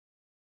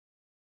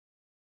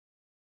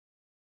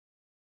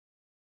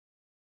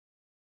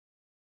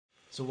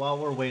So while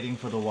we're waiting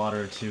for the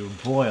water to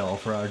boil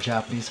for our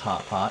Japanese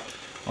hot pot,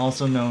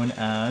 also known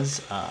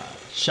as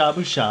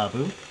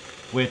SHABU-SHABU,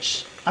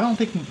 which I don't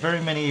think very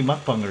many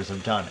mukbangers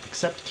have done,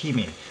 except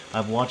Kimi.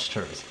 I've watched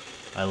hers.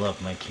 I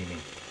love my Kimi.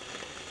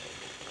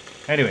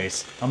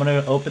 Anyways, I'm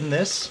gonna open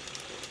this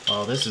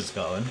while this is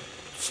going.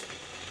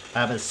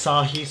 I have a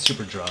Asahi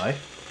Super Dry.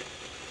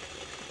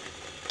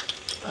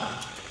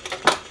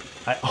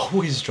 I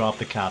always drop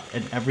the cap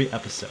in every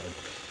episode.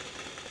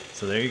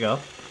 So there you go.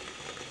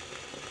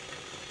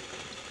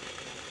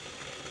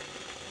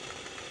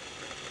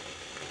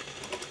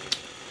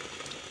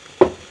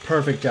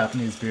 Perfect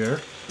Japanese beer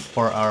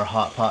for our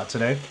hot pot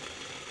today.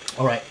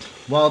 Alright,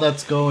 while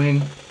that's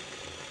going,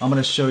 I'm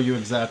going to show you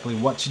exactly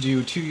what to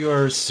do to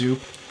your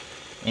soup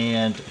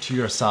and to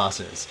your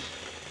sauces.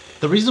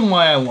 The reason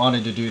why I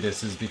wanted to do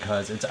this is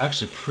because it's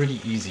actually pretty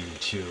easy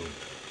to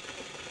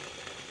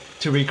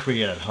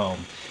recreate at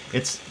home.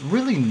 It's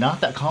really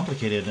not that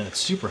complicated and it's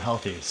super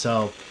healthy.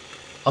 So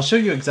I'll show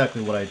you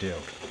exactly what I do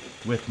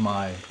with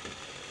my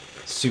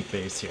soup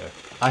base here.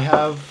 I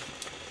have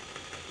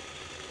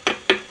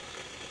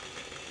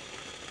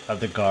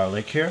the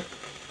garlic here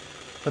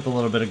with a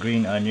little bit of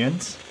green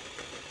onions,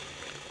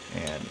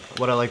 and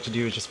what I like to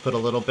do is just put a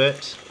little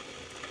bit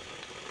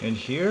in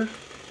here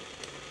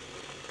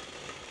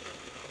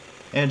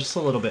and just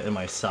a little bit in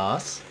my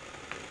sauce.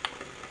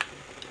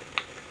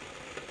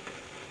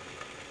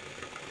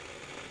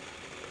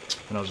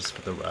 And I'll just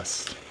put the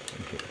rest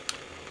in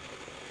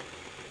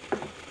here.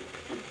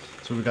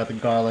 So we've got the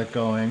garlic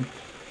going.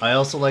 I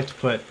also like to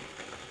put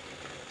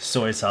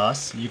soy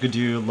sauce. You could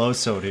do low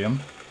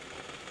sodium.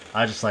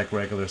 I just like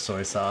regular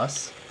soy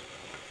sauce.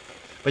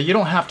 But you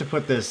don't have to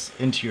put this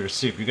into your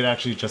soup. You could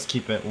actually just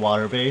keep it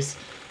water-based.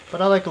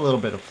 But I like a little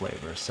bit of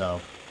flavor, so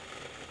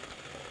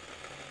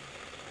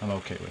I'm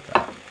okay with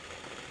that.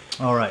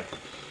 Alright.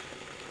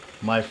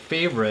 My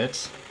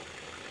favorite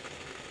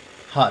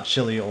hot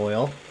chili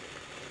oil.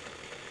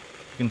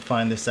 You can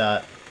find this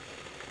at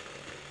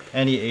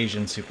any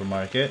Asian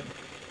supermarket.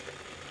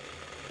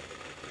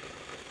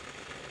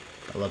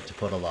 I love to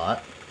put a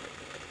lot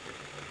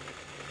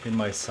in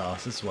my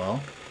sauce as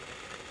well.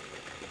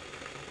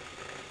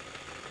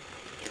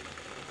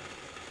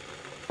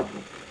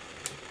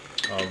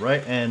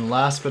 Alright, and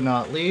last but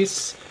not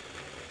least,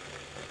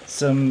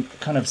 some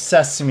kind of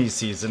sesame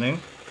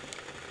seasoning.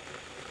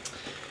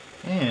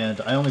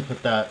 And I only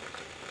put that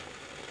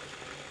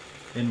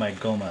in my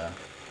goma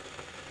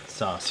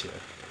sauce here.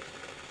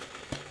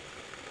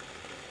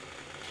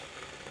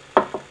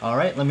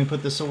 Alright, let me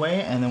put this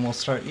away and then we'll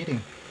start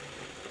eating.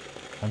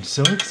 I'm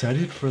so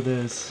excited for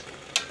this.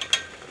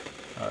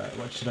 Alright,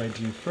 what should I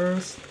do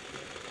first?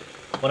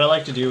 What I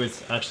like to do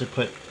is actually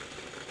put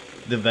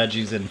the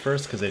veggies in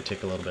first because they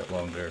take a little bit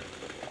longer.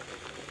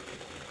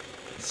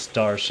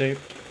 Star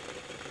shaped,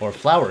 or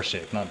flower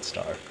shaped, not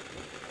star.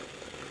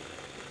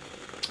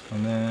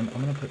 And then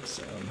I'm going to put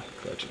some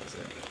veggies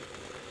in.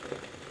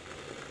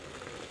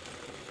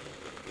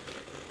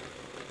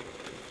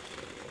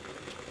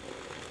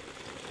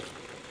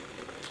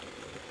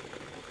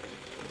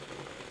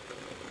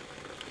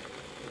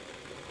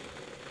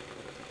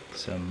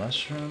 Some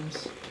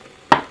mushrooms.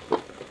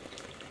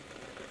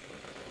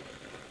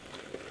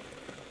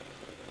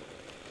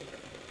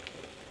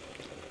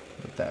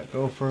 Let that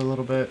go for a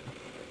little bit.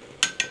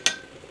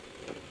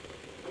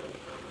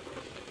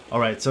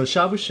 Alright, so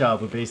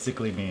shabu-shabu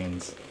basically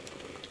means,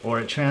 or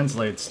it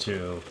translates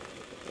to,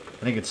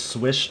 I think it's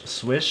swish,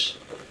 swish.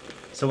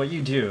 So what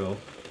you do,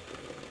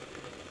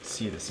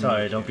 see this,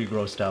 sorry, don't be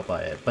grossed out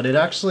by it, but it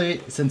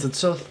actually, since it's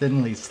so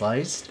thinly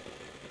sliced,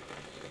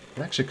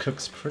 it actually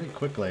cooks pretty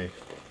quickly.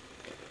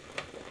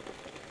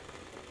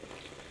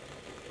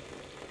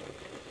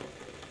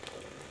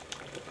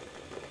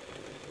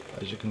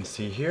 As you can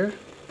see here,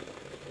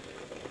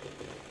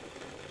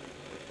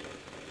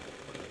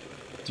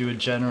 do a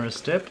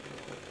generous dip.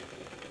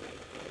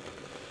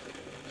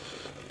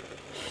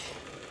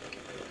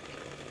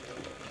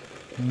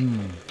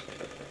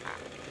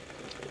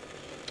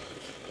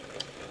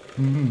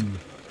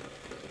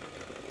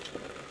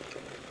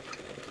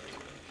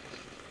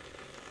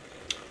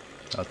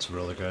 That's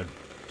really good.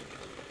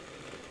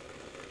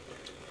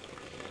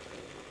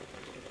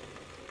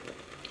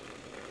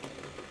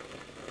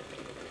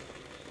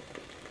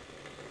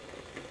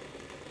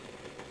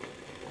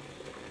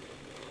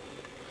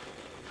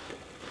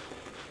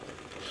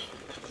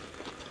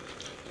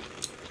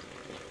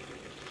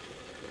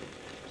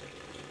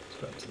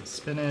 Grab some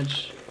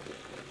spinach.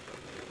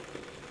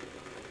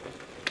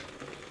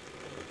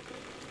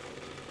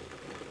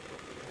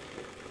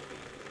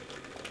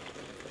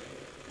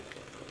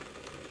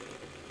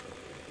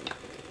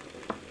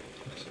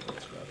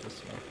 Let's grab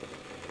this one.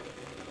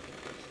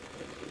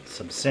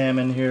 Some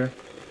salmon here.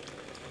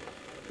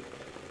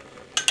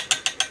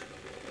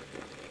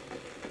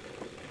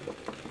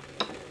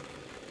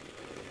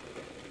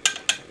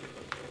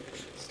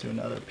 Let's do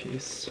another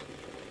piece.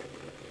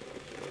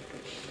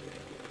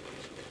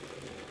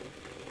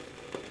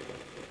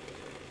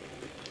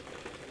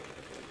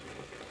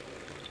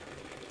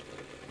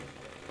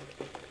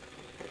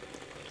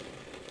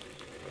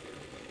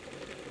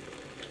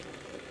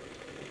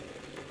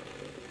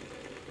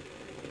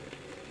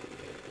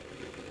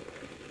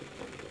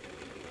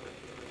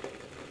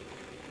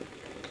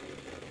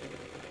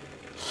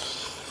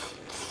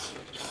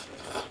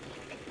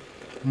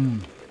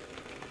 Mm.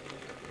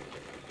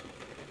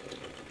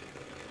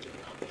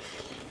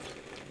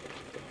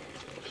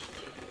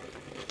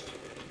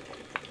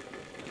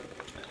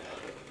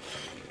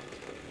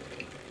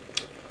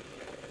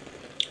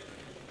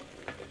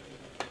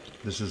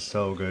 This is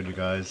so good, you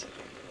guys.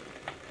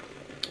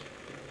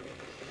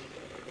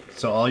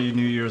 So all you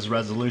New Year's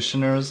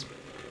resolutioners,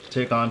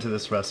 take on to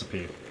this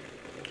recipe.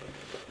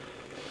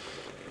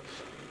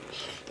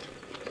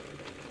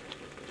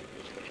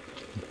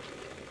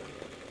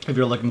 If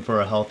you're looking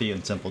for a healthy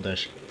and simple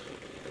dish.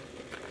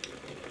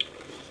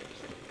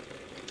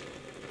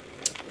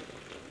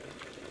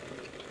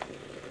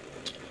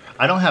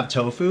 I don't have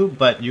tofu,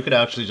 but you could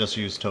actually just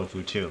use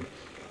tofu too.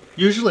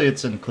 Usually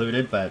it's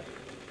included, but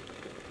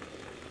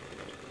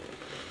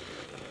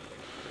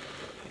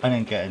I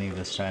didn't get any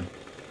this time.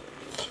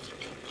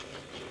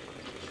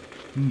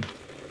 Mm.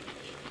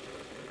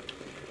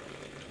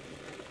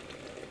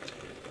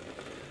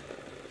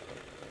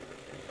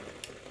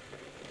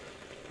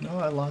 No,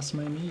 I lost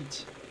my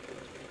meat.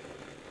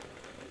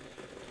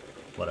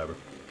 Whatever.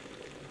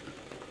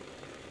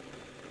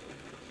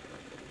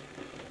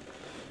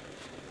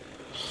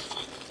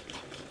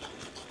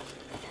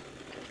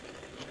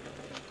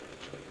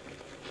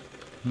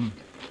 Mm.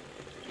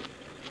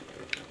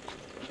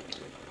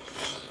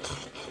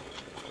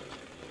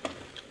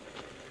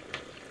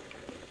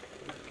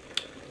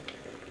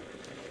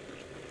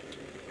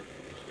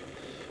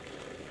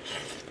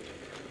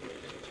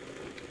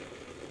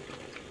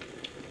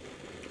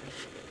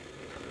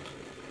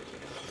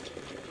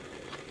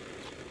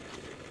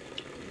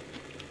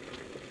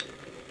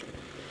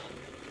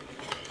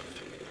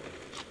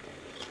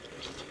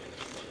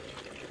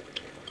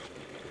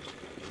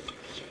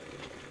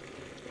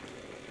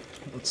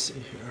 Let's see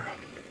here.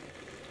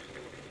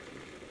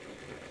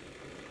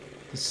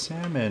 The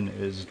salmon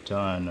is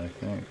done, I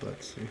think.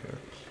 Let's see here.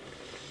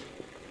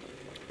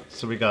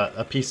 So we got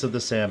a piece of the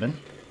salmon,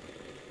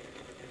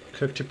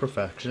 cooked to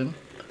perfection.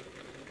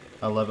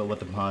 I love it with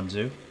the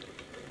ponzu.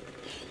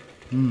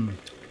 Mmm.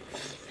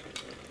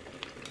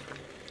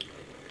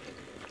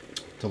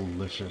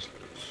 Delicious.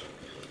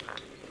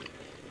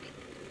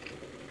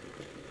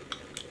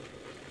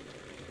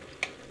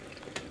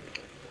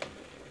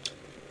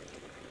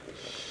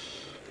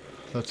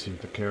 Let's see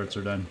if the carrots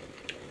are done.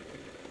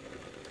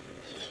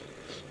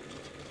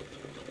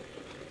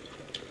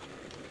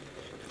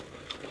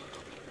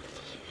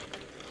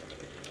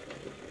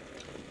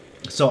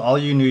 So all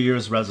you New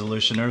Year's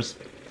resolutioners,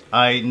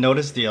 I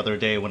noticed the other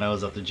day when I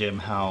was at the gym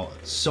how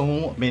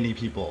so many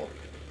people,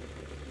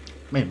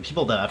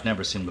 people that I've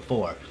never seen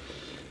before,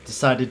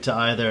 decided to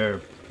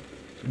either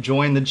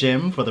join the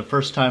gym for the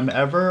first time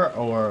ever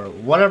or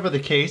whatever the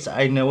case.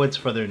 I know it's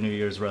for their New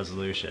Year's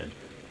resolution.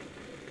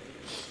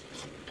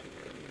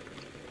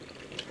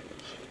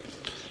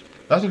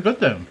 That's a good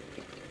thing.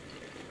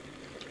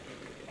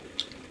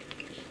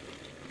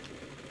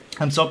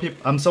 I'm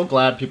so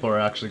glad people are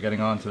actually getting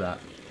on to that.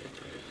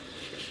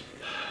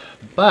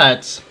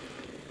 But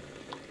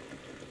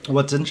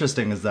what's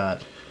interesting is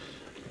that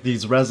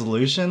these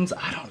resolutions,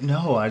 I don't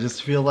know, I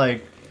just feel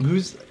like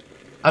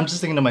I'm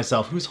just thinking to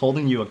myself, who's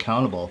holding you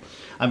accountable?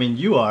 I mean,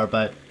 you are,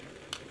 but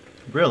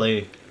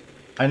really,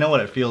 I know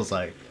what it feels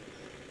like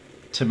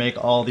to make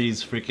all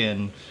these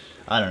freaking,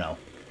 I don't know,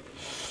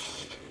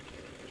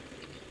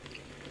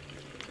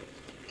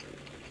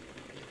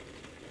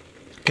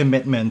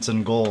 commitments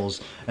and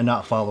goals and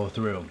not follow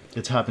through.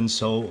 It's happened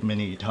so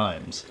many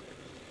times.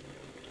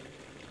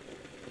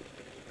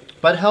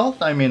 But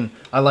health, I mean,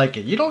 I like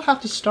it. You don't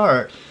have to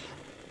start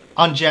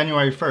on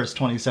January 1st,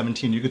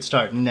 2017. You could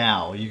start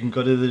now. You can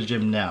go to the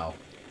gym now.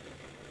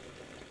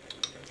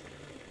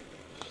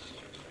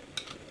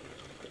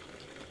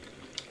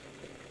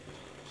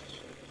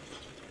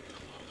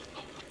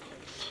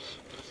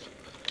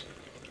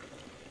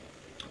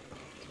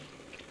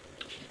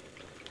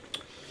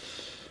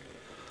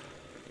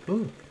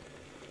 Ooh.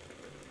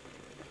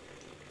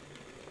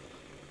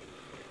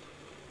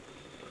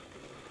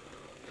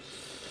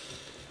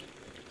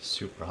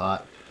 Super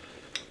hot.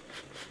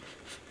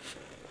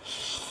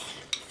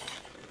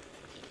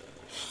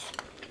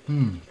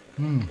 Mmm.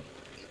 Mmm.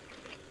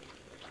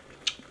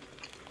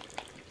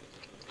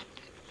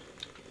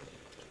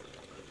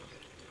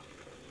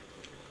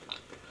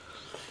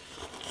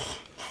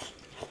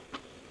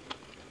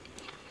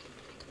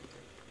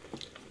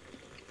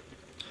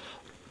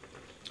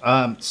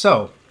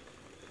 So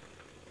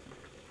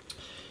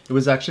it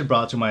was actually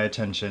brought to my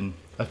attention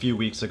a few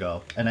weeks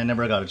ago, and I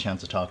never got a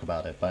chance to talk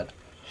about it, but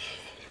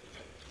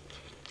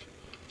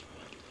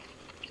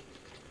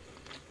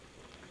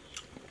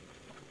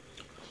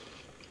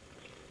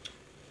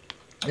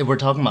if we're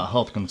talking about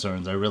health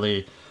concerns, I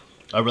really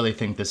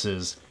think this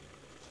is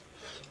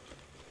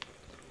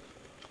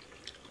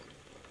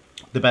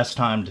the best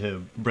time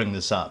to bring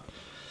this up.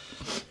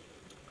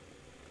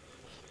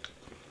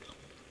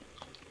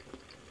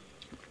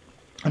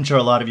 I'm sure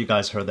a lot of you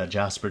guys heard that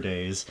Jasper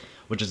Days,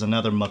 which is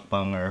another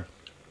mukbanger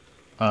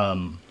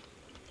that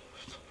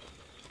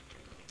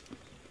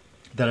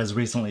has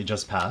recently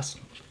just passed.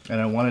 And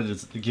I wanted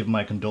to give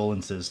my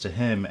condolences to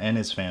him and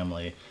his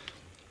family.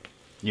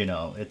 You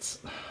know, it's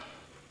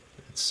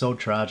so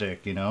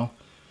tragic, you know?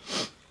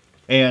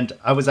 And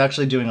I was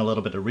actually doing a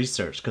little bit of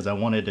research because I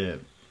wanted to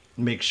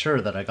make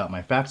sure that I got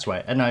my facts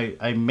right. And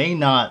I may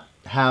not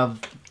have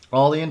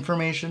all the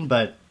information,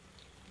 but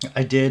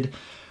I did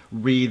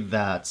read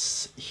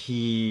that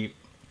he,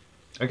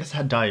 I guess,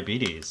 had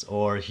diabetes,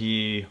 or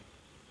he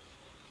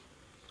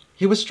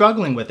was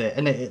struggling with it.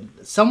 And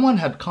someone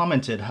had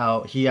commented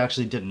how he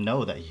actually didn't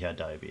know that he had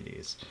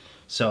diabetes.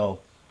 So,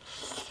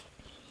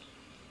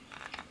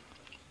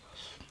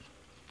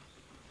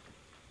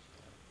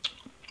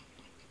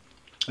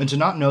 and to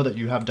not know that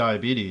you have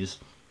diabetes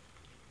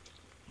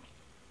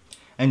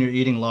and you're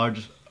eating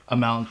large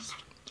amounts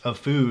of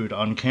food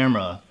on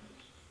camera,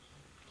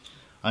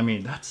 I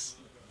mean, that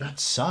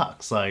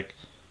sucks. Like,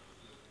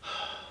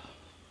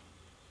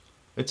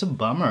 it's a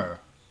bummer.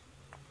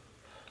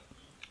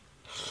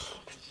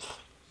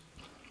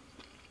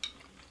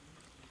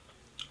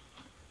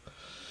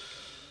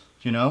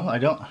 You know, I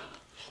don't...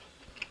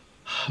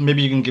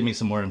 Maybe you can give me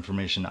some more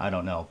information, I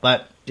don't know.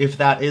 But if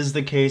that is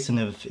the case, and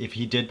if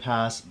he did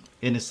pass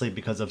innocently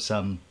because of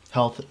some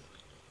health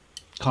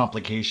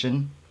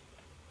complication,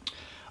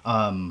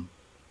 I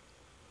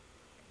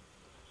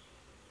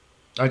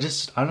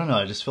don't know,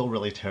 I just feel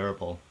really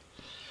terrible.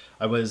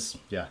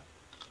 Yeah.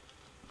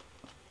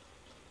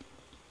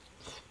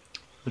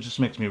 It just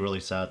makes me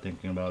really sad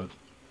thinking about it.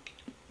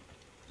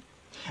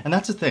 And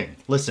that's the thing,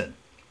 listen.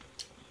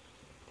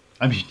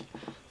 I mean,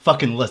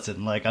 fucking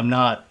listen, like,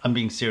 I'm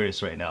being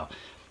serious right now.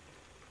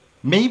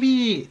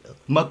 Maybe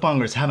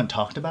mukbangers haven't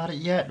talked about it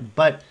yet,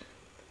 but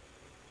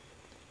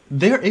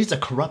there is a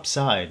corrupt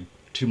side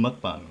to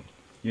mukbang,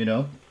 you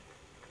know?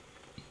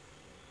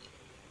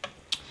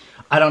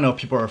 I don't know if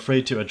people are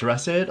afraid to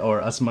address it,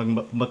 or us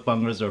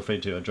mukbangers are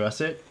afraid to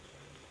address it,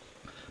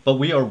 but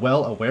we are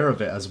well aware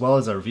of it, as well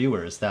as our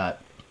viewers,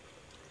 that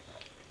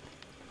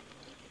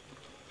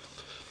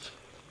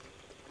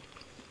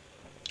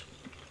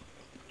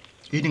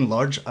eating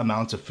large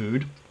amounts of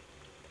food,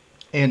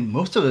 and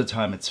most of the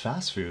time it's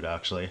fast food,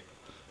 actually.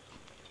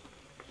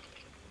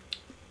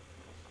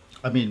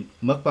 I mean,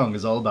 mukbang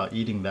is all about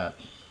eating that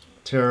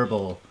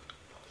terrible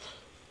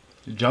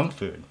junk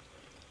food.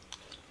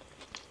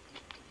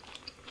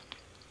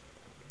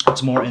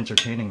 It's more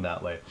entertaining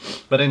that way.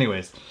 But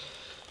anyways,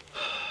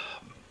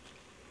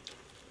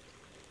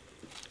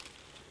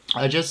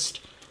 it's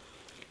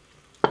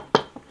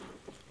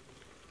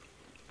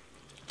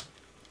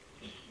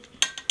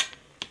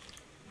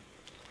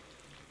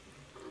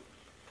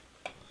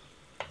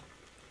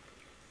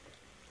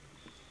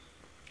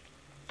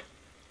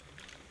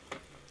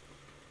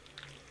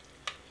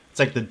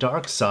like the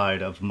dark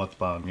side of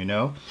mukbang, you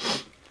know?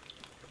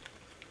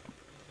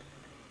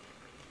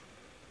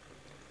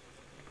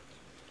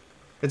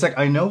 It's like,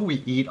 I know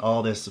we eat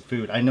all this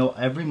food. I know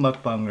every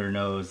mukbanger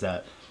knows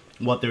that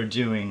what they're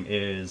doing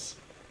is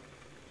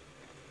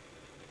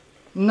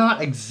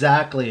not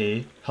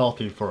exactly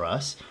healthy for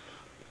us,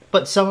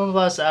 but some of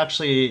us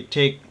actually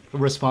take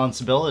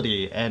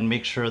responsibility and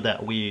make sure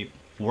that we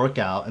work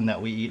out and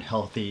that we eat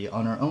healthy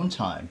on our own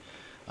time.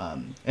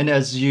 And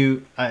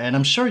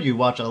I'm sure you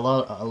watch a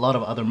lot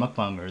of other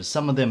mukbangers.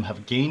 Some of them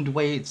have gained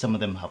weight, some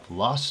of them have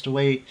lost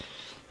weight,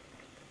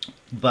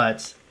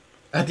 but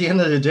at the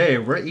end of the day,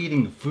 we're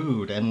eating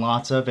food and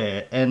lots of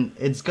it, and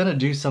it's gonna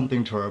do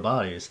something to our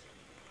bodies.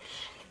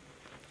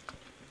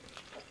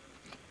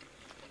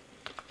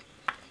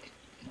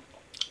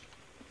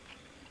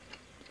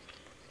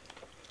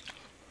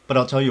 But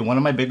I'll tell you, one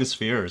of my biggest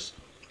fears,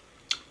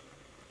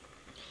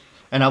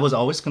 and I was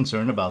always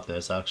concerned about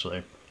this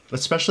actually,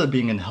 especially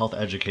being in health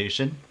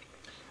education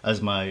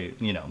as my,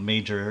 you know,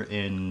 major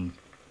in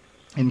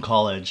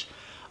college,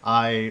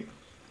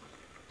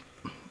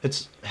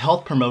 it's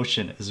health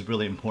promotion is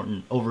really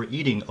important.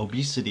 Overeating,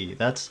 obesity,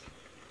 that's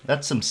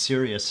some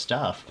serious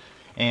stuff.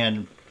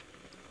 And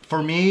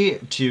for me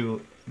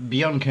to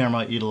be on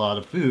camera, eat a lot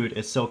of food,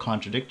 is so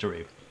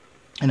contradictory.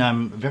 And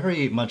I'm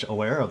very much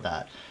aware of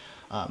that.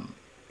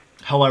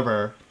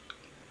 However,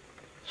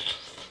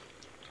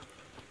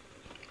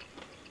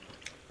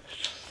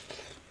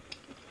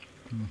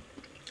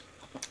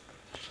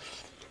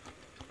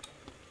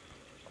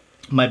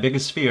 my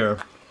biggest fear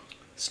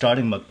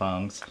starting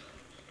mukbangs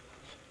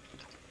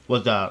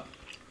was that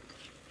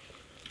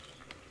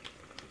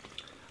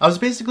I was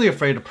basically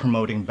afraid of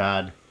promoting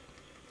bad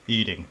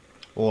eating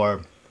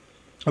or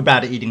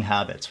bad eating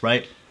habits,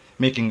 right?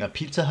 Making a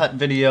Pizza Hut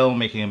video,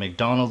 making a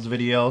McDonald's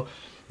video.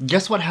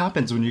 Guess what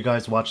happens when you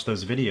guys watch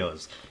those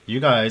videos? You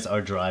guys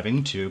are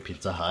driving to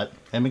Pizza Hut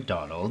and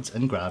McDonald's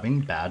and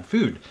grabbing bad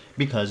food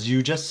because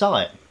you just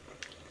saw it.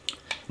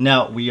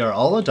 Now, we are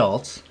all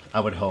adults, I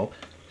would hope,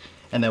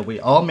 and that we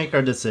all make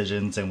our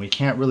decisions and we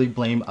can't really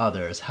blame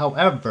others.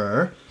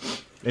 However,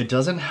 it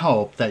doesn't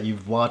help that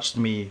you've watched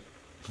me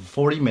for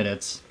 40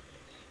 minutes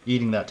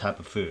eating that type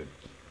of food.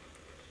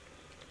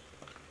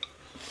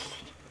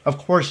 Of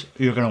course,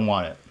 you're gonna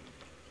want it.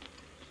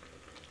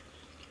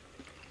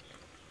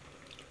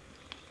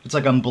 It's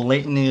like I'm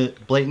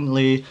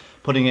blatantly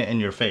putting it in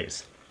your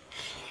face.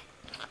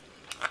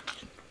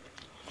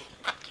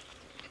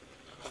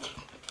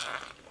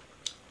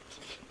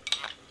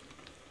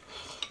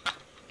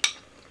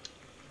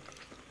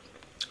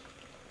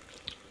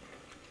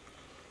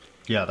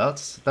 Yeah,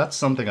 that's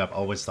something I've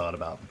always thought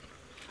about.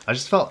 I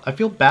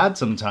feel bad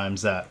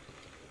sometimes that,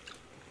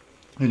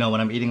 you know,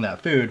 when I'm eating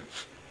that food,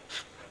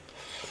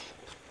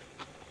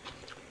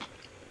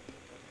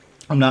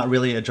 I'm not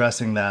really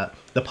addressing the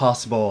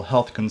possible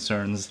health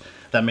concerns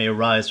that may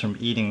arise from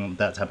eating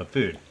that type of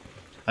food.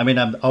 I mean,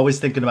 I'm always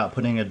thinking about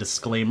putting a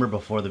disclaimer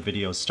before the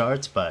video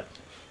starts, but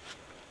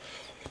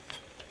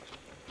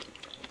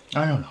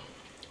I don't know.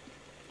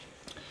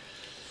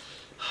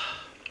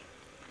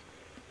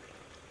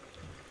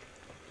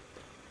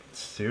 It's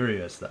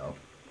serious though.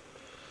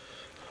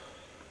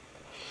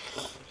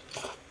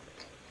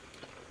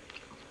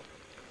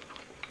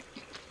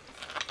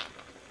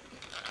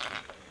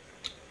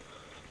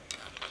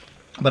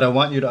 But I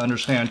want you to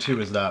understand too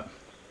is that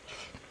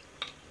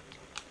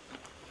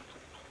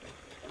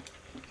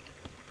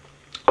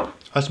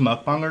us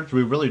mukbangers,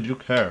 we really do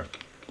care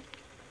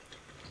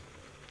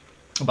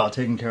about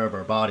taking care of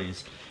our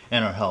bodies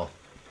and our health.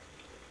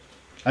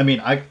 I mean,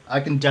 I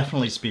can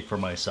definitely speak for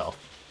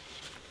myself.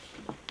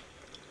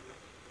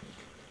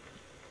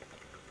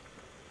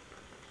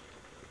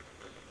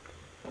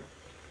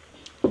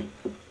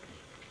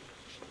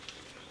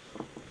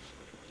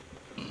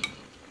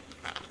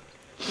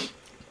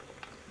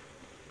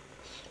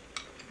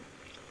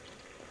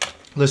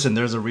 Listen,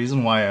 there's a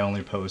reason why I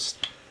only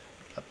post,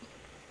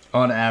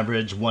 on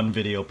average, 1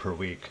 video per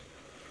week.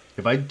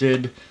 If I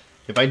did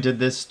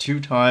this two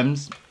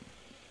times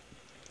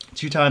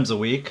a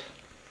week,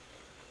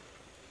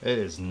 it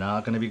is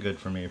not going to be good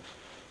for me.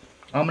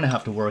 I'm going to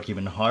have to work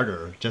even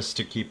harder just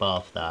to keep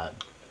off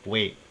that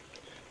weight.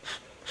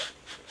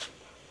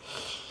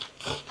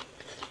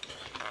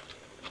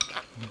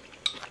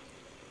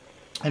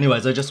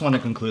 Anyways, I just want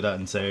to conclude that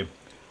and say,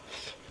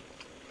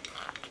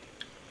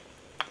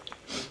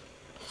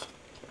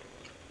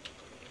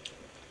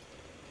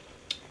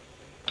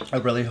 I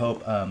really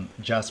hope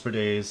Jasper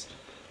Days'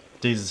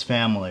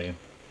 family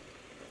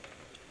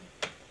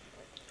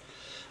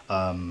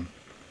my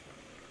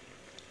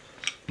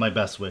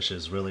best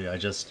wishes, really. I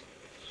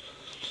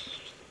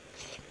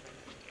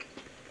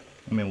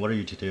mean, what are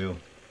you to do?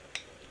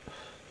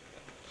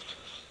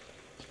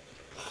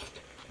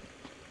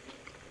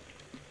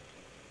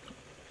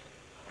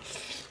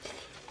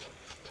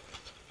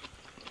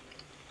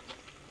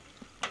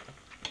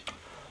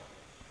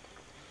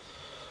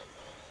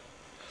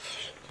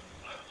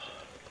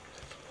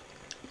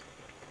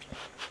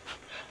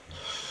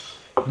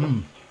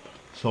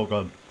 So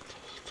good.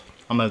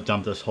 I'm gonna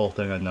dump this whole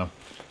thing in now.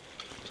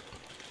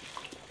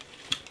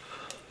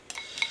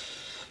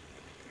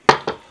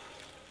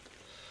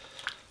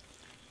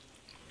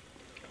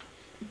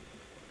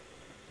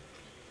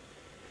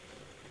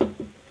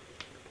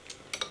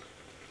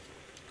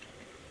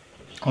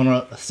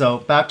 So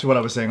back to what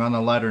I was saying on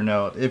a lighter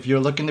note. If you're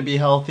looking to be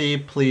healthy,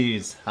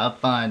 please have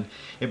fun.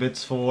 If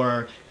it's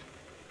for,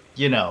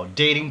 you know,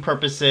 dating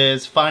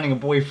purposes, finding a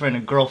boyfriend, a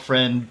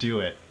girlfriend, do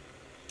it.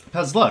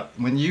 Because look,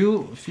 when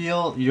you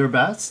feel your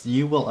best,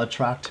 you will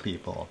attract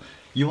people.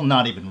 You will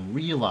not even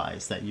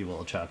realize that you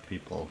will attract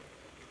people.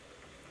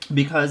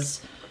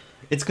 Because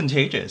it's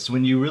contagious.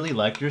 When you really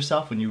like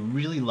yourself, when you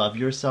really love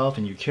yourself,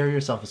 and you carry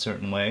yourself a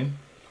certain way,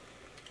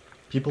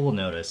 people will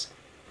notice.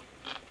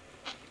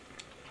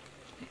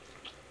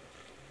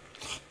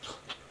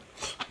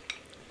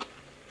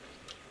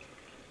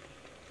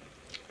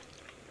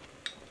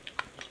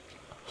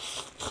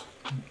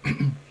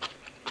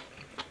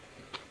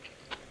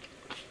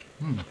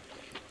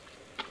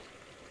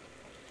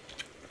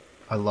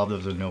 I love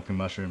those Enoki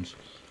mushrooms.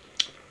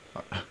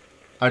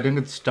 I think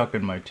it's stuck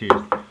in my teeth.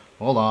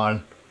 Hold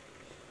on.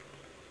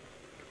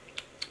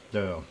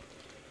 There you go.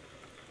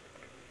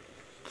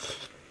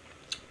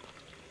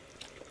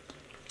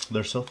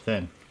 They're so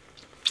thin.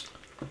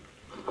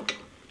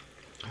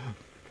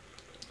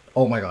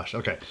 Oh my gosh,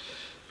 okay.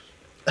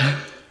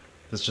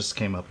 This just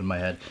came up in my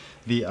head.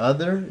 The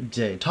other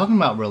day, talking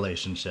about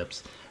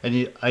relationships,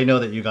 and I know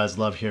that you guys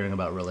love hearing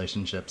about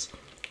relationships.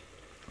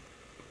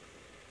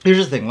 Here's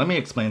the thing, let me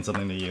explain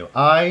something to you.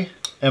 I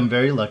am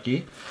very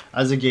lucky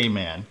as a gay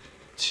man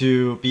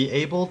to be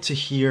able to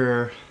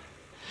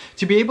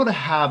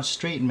have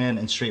straight men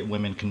and straight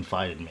women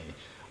confide in me.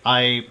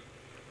 I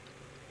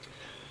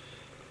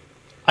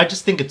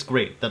just think it's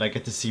great that I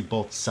get to see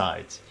both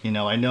sides. You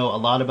know, I know a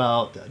lot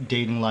about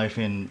dating life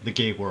in the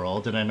gay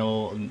world, and I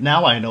know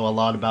a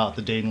lot about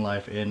the dating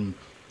life in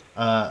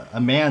a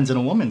man's and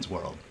a woman's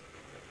world.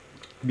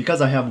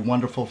 Because I have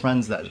wonderful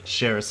friends that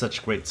share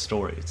such great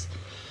stories.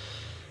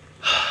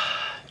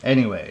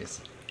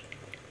 Anyways.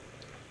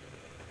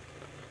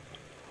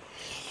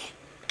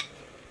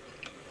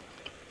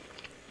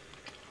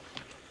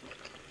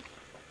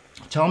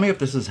 Tell me if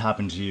this has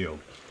happened to you.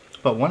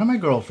 But one of my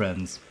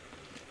girlfriends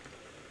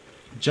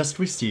just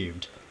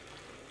received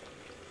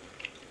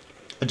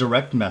a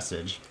direct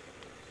message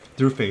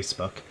through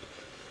Facebook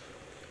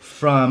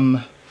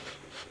from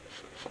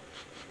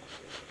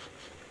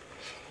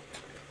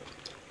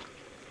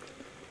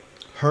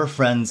her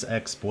friend's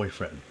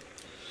ex-boyfriend.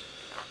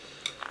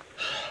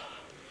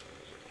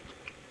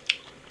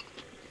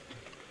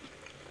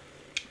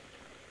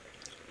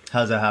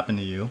 Has that happened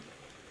to you?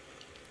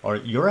 Or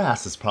your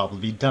ass has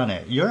probably done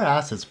it. Your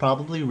ass has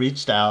probably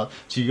reached out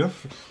to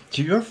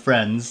your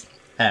friend's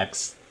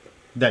ex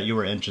that you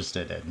were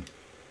interested in.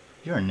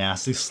 You're a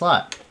nasty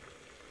slut.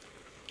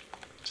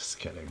 Just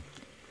kidding.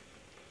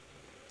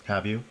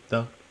 Have you,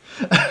 though?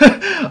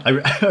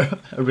 I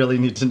really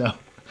need to know.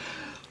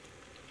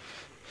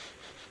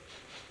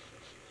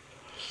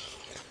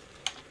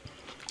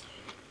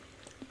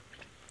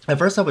 At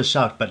first I was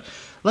shocked, but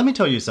let me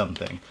tell you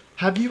something.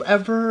 Have you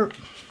ever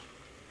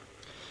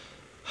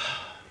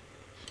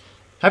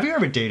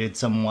dated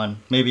someone?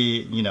 Maybe,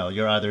 you know,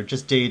 you're either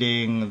just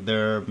dating,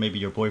 they're maybe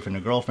your boyfriend or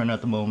girlfriend at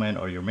the moment,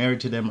 or you're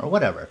married to them, or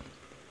whatever.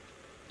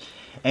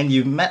 And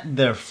you've met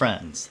their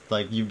friends,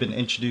 like you've been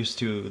introduced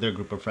to their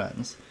group of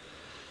friends.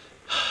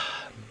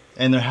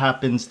 And there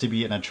happens to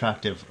be an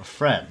attractive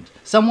friend.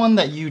 Someone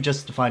that you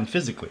just find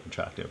physically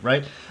attractive,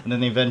 right? And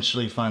then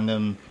eventually find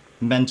them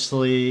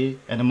mentally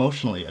and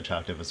emotionally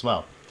attractive as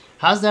well.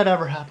 Has that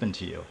ever happened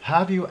to you?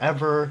 Have you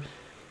ever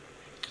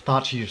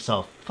thought to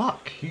yourself,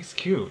 fuck, he's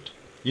cute.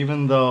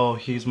 Even though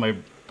he's my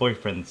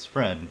boyfriend's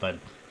friend, but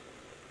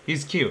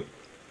he's cute.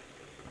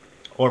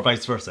 Or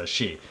vice versa,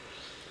 she.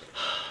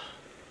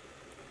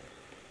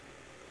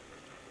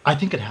 I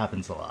think it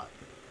happens a lot.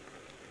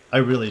 I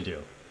really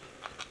do.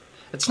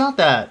 It's not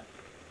that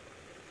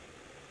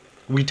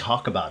we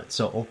talk about it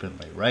so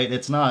openly, right?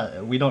 It's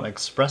not, we don't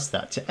express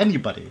that to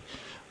anybody.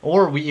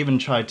 Or we even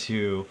try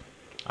to,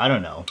 I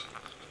don't know,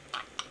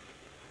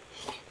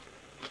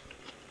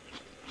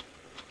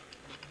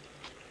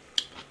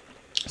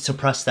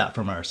 suppress that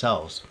from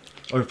ourselves,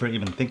 or for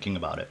even thinking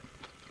about it.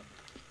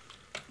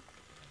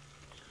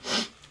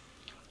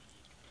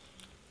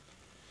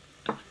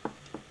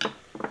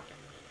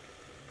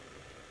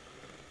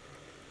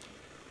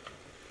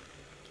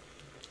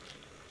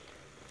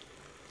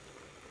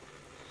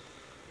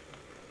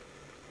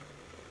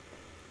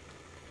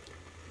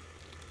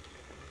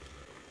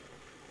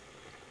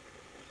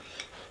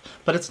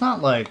 But it's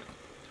not like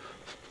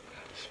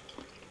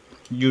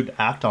you'd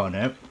act on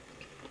it.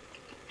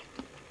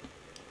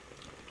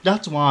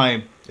 That's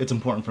why it's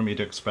important for me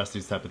to express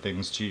these type of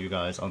things to you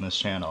guys on this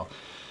channel.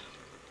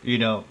 You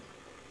know,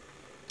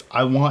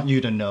 I want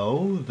you to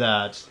know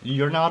that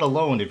you're not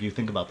alone if you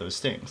think about those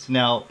things.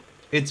 Now,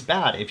 it's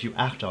bad if you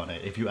act on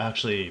it, if you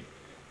actually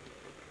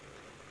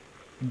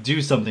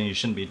do something you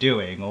shouldn't be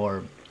doing,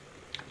 or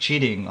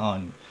cheating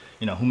on,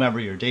 you know, whomever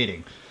you're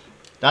dating.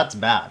 That's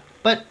bad.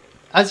 But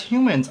as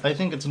humans, I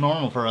think it's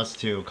normal for us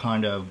to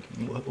kind of,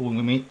 when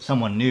we meet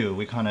someone new,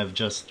 we kind of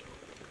just,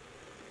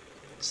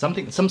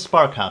 some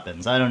spark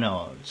happens, I don't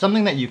know,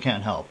 something that you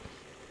can't help.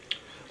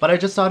 But I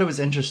just thought it was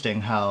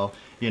interesting how,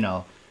 you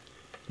know,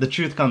 the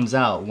truth comes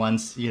out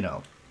once, you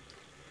know,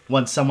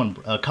 once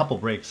a couple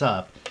breaks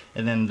up,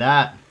 and then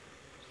that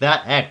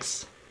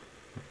ex,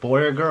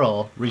 boy or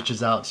girl,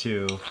 reaches out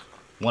to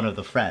one of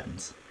the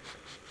friends.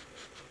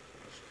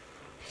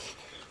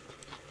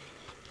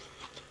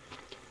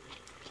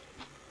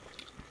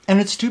 And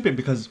it's stupid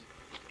because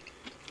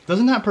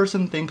doesn't that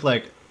person think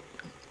like,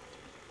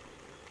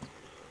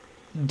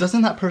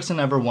 doesn't that person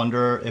ever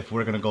wonder if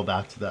we're gonna go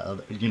back to that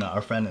other, you know,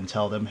 our friend and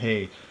tell them,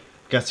 hey,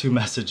 guess who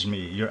messaged me?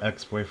 Your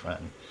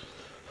ex-boyfriend.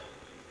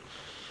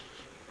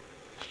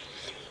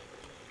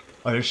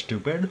 Are you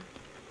stupid?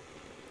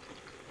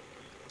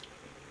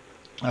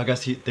 I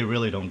guess they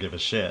really don't give a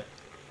shit.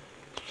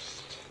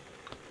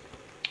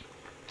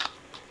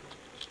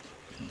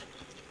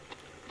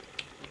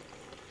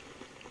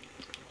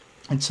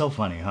 It's so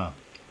funny, huh?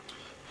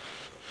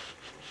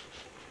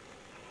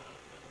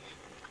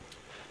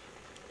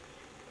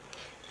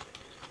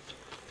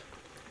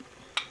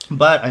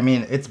 But, I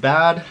mean, it's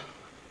bad,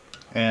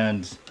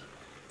 and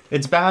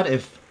it's bad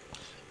if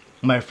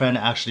my friend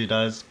actually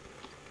does.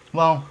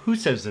 Well, who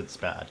says it's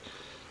bad?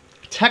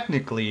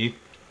 Technically,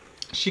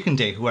 she can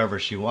date whoever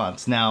she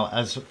wants. Now,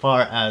 as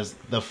far as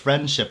the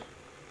friendship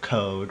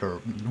code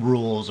or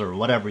rules or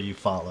whatever you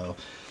follow,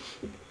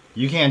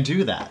 you can't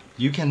do that.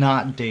 You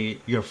cannot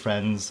date your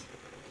friend's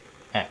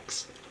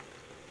ex.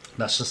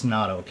 That's just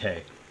not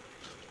okay.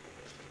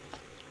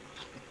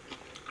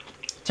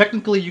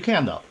 Technically, you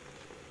can, though.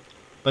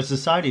 But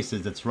society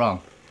says it's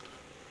wrong.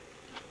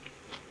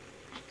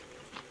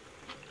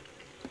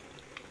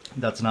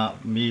 That's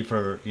not me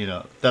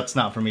that's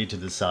not for me to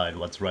decide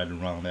what's right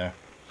and wrong there.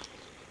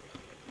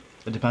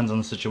 It depends on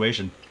the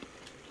situation.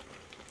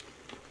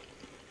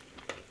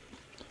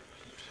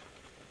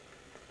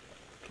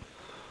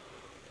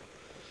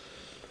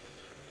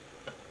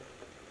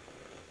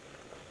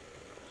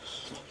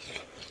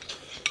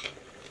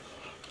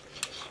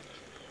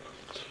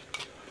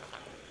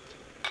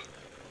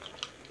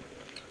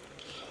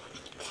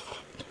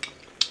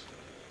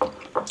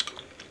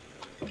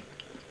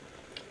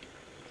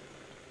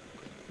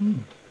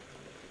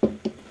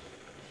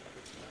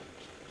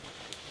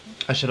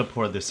 I should have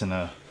poured this in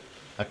a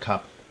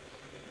cup.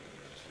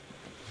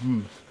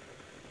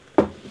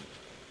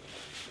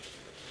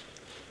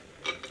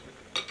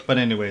 But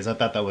anyways, I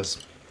thought that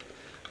was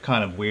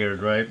kind of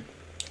weird, right?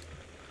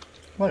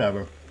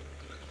 Whatever.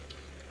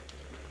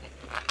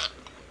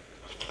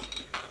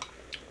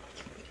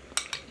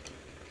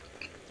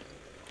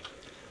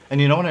 And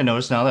you know what I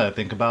noticed now that I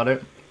think about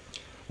it?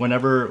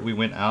 Whenever we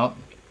went out,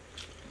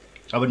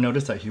 I would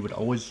notice that he would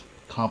always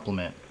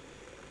compliment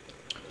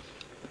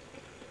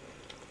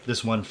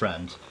this one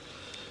friend,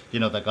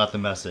 you know, that got the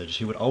message.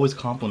 He would always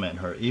compliment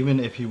her, even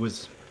if he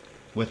was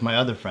with my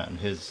other friend,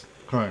 his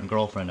current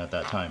girlfriend at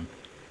that time.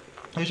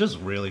 He's just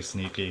really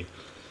sneaky.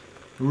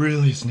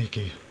 Really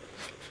sneaky.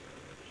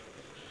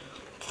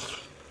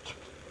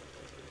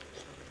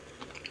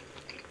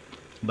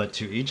 But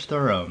to each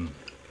their own.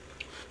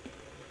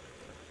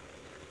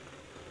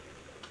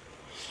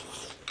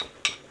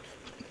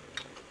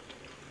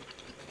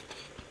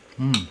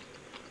 Mmm.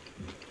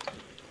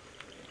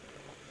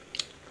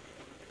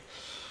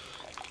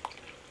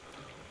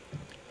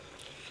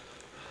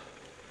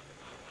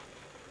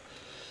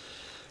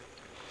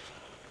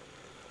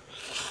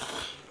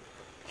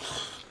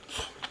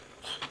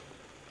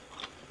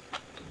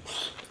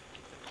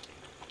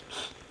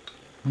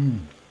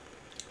 Mmm.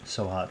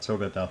 So hot, so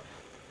good though.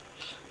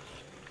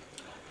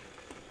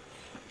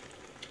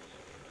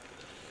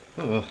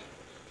 Ugh.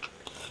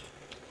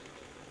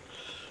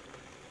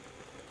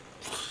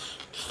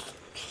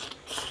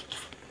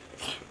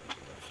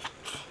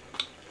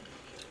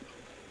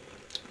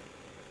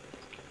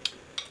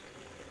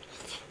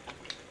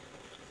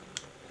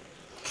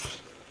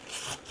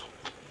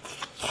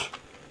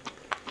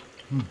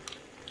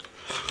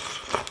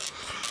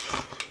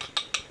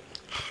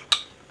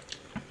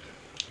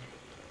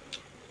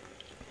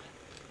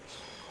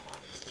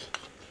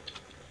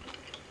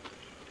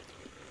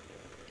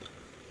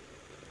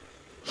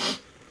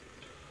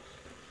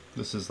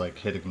 This is like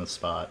hitting the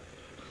spot.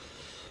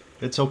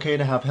 It's okay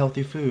to have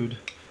healthy food.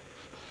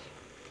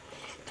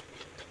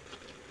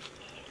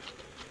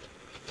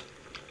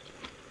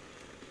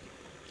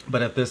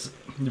 But if this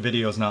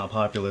video is not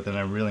popular, then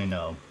I really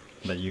know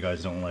that you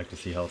guys don't like to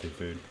see healthy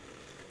food.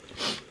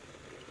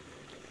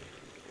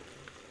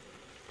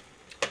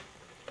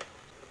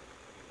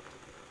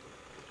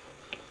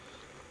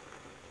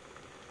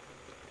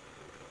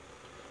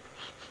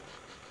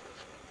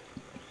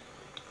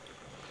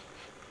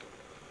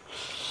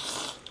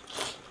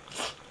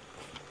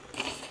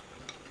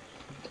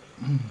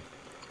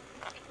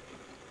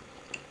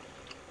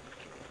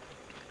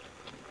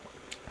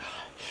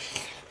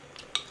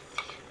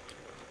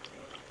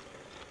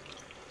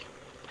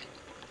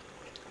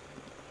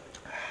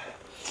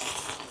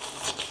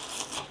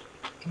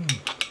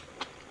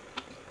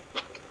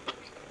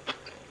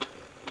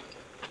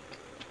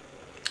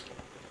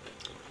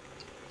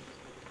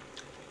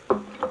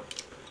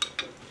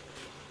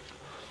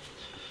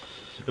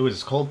 It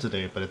was cold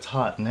today, but it's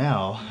hot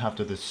now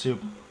after the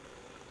soup.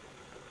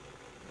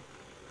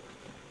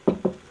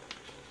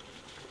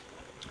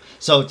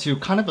 So to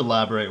kind of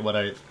elaborate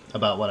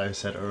about what I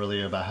said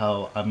earlier about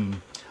how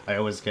I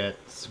always get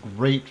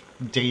great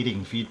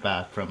dating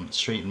feedback from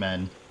straight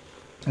men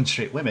and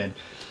straight women.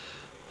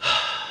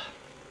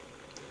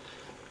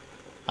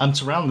 I'm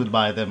surrounded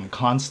by them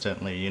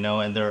constantly, you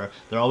know, and they're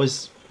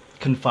always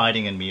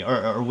confiding in me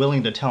or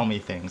willing to tell me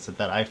things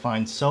that I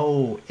find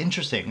so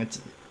interesting.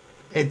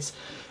 It's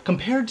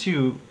compared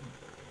to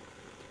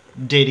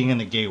dating in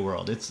the gay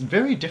world, it's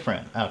very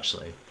different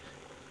actually.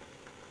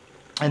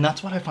 And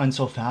that's what I find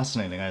so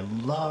fascinating. I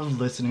love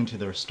listening to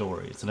their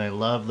stories, and I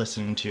love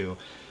listening to,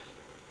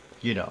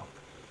 you know,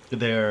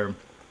 their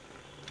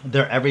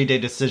everyday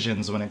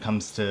decisions when it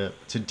comes to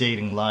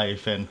dating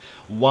life and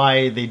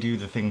why they do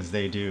the things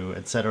they do,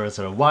 etc.,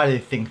 etc., why they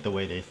think the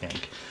way they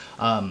think.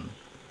 I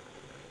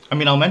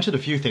mean, I'll mention a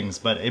few things,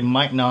 but it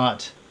might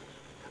not,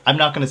 I'm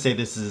not going to say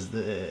this is,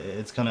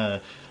 it's going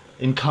to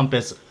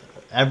encompass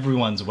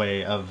everyone's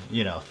way of,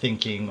 you know,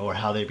 thinking or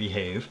how they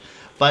behave.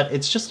 But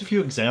it's just a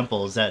few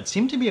examples that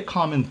seem to be a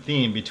common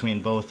theme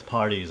between both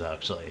parties,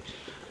 actually.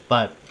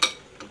 But,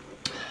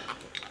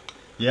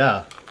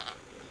 yeah.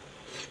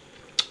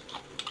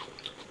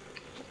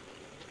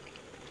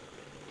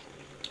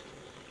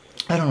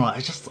 I don't know,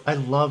 I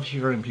love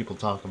hearing people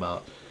talk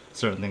about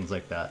certain things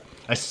like that.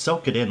 I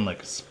soak it in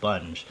like a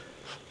sponge.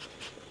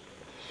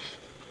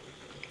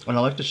 And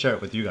I like to share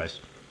it with you guys.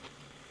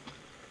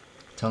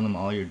 Tell them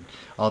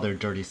all their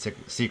dirty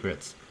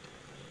secrets.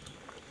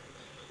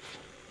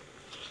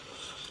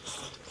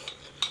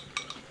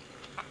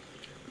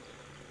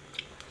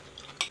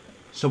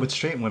 So with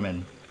straight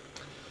women,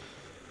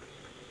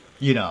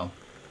 you know,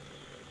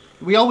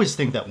 we always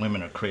think that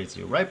women are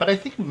crazy, right? But I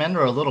think men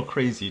are a little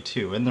crazy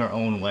too, in their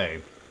own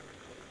way.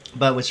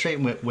 But with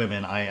straight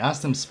women, I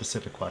ask them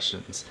specific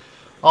questions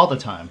all the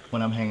time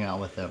when I'm hanging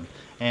out with them.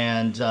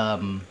 And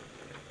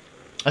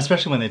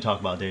especially when they talk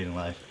about dating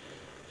life.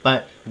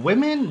 But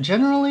women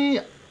generally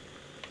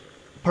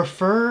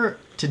prefer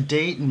to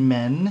date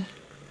men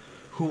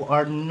who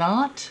aren't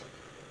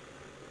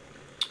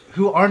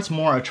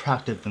more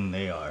attractive than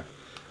they are.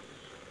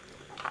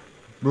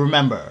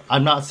 Remember,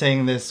 I'm not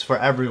saying this for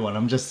everyone.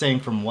 I'm just saying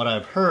from what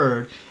I've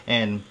heard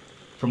and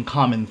from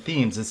common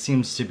themes, it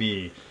seems to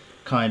be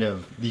kind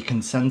of the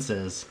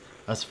consensus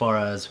as far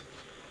as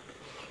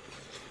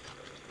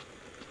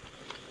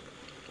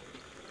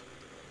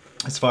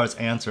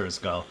answers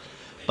go.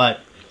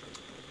 But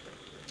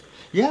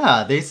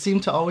yeah, they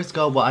seem to always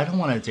go, well, I don't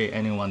want to date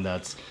anyone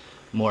that's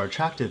more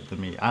attractive than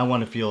me. I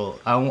want to feel,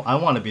 I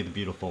want to be the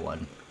beautiful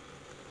one.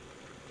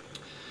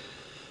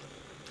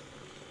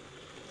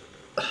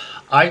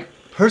 I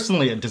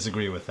personally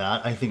disagree with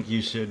that. I think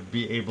you should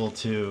be able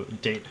to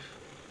date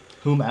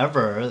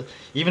whomever,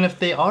 even if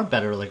they are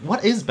better looking.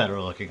 What is better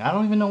looking? I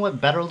don't even know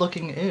what better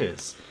looking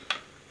is.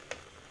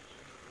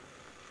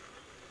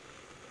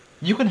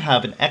 You can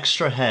have an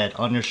extra head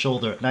on your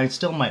shoulder and I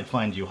still might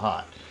find you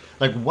hot.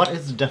 Like, what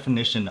is the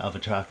definition of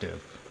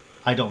attractive?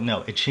 I don't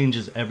know. It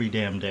changes every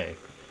damn day.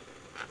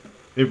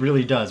 It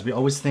really does. We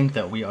always think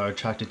that we are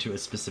attracted to a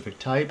specific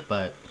type,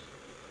 but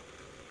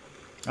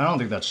I don't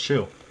think that's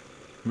true.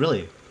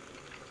 Really.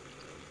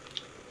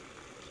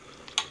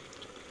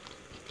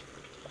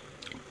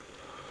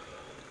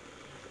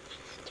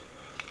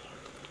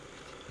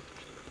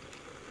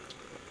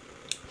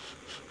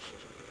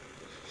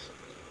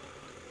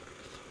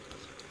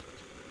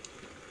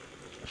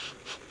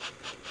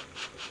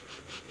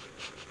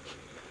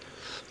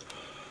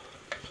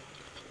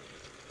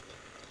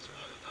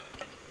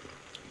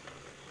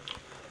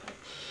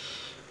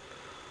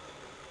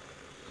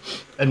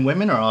 And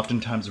women are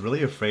oftentimes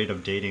really afraid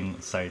of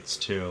dating sites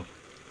too.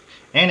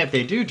 And if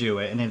they do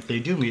it, and if they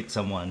do meet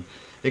someone,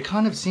 they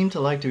kind of seem to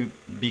like to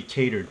be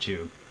catered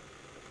to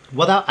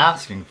without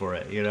asking for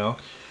it, you know?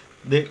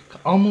 They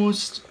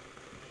almost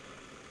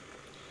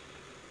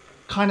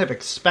kind of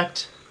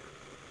expect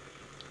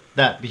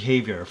that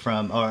behavior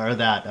from, or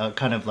that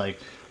kind of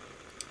like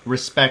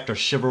respect or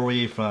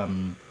chivalry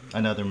from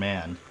another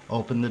man.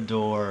 Open the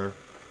door,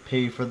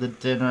 pay for the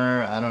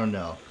dinner, I don't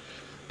know.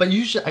 But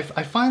usually,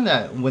 I find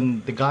that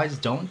when the guys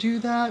don't do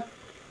that,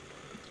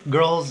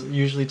 girls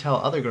usually tell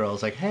other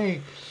girls, like,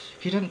 hey,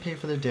 he didn't pay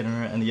for the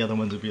dinner, and the other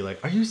ones would be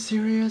like, are you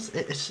serious?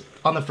 It's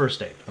on the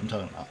first date, I'm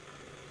talking about.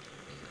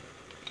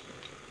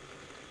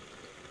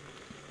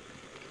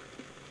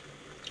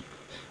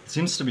 It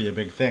seems to be a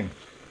big thing.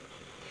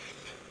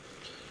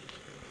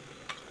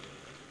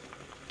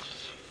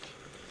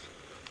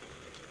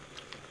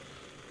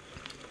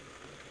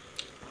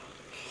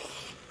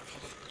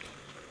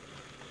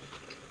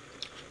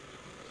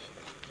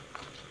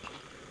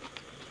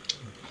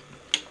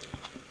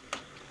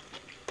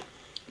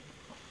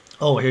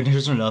 Oh, and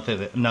here's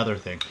another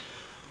thing.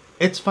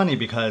 It's funny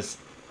because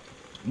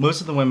most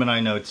of the women I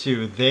know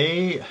too,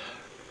 they're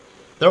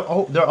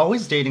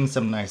always dating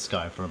some nice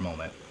guy for a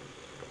moment,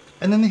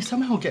 and then they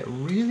somehow get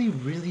really,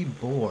 really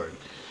bored.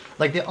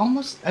 Like they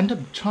almost end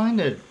up trying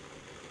to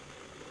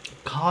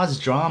cause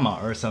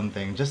drama or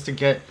something just to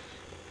get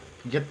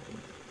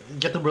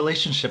the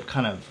relationship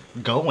kind of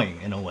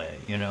going in a way,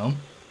 you know?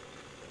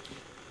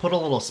 Put a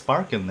little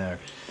spark in there.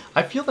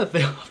 I feel that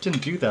they often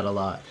do that a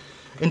lot.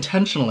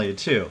 Intentionally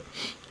too.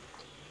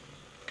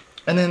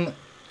 And then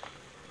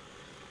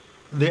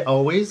they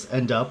always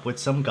end up with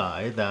some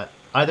guy that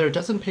either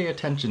doesn't pay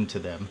attention to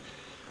them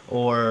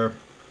or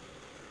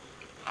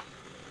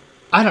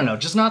I don't know,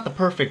 just not the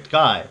perfect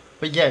guy,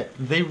 but yet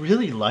they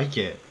really like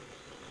it.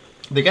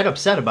 They get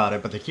upset about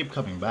it, but they keep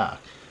coming back.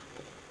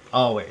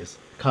 Always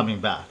coming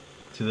back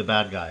to the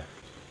bad guy.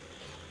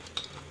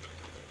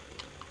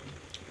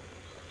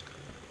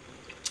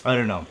 I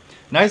don't know.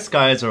 Nice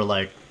guys are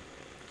like,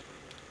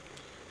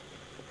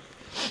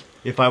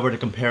 if I were to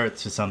compare it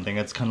to something,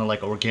 it's kind of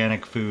like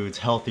organic foods,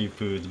 healthy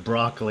foods,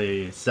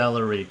 broccoli,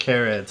 celery,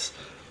 carrots.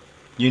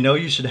 You know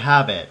you should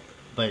have it,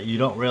 but you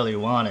don't really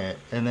want it.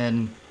 And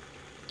then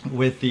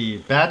with the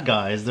bad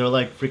guys, they're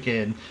like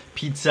freaking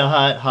Pizza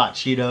Hut, hot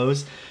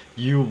Cheetos.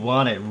 You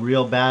want it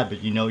real bad,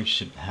 but you know you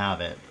shouldn't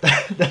have it.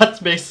 That's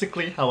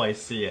basically how I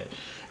see it.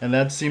 And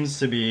that seems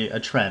to be a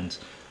trend.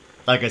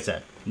 Like I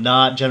said,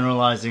 not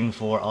generalizing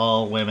for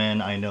all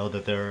women. I know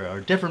that there are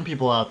different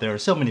people out there,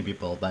 so many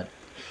people, but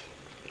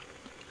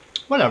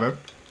whatever.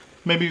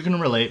 Maybe you can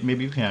relate,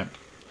 maybe you can't.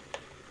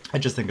 I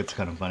just think it's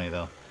kind of funny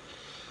though.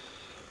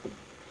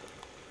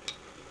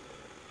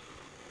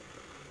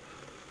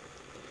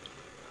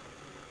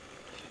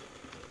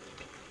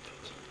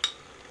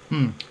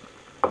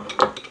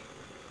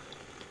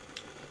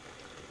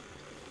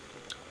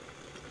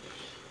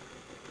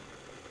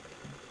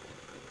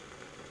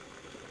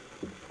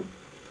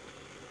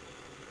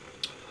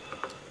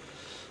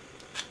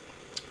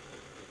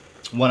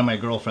 One of my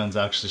girlfriends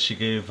actually,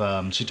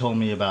 she told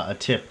me about a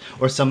tip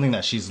or something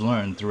that she's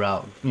learned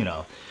throughout, you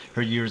know,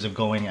 her years of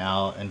going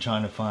out and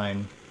trying to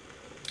find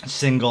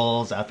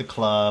singles at the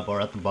club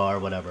or at the bar,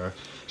 whatever.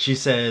 She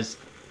says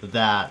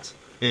that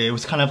it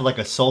was kind of like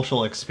a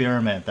social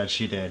experiment that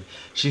she did.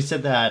 She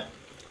said that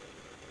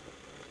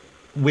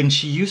when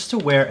she used to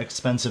wear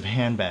expensive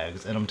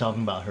handbags, and I'm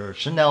talking about her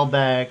Chanel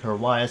bag, her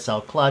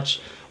YSL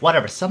clutch,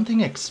 whatever, something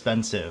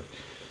expensive,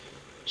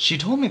 she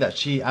told me that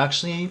she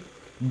actually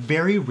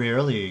very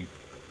rarely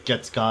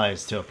gets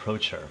guys to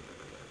approach her.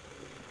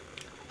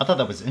 I thought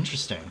that was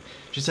interesting.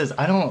 She says,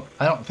 I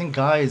don't think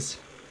guys,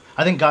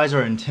 I think guys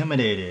are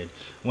intimidated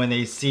when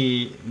they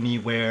see me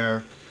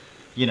wear,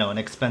 you know, an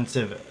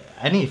expensive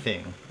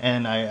anything.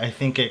 And I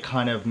think it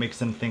kind of makes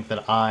them think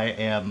that I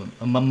am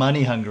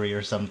money hungry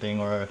or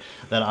something, or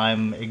that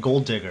I'm a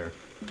gold digger.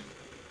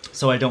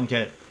 So I don't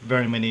get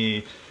very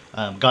many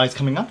guys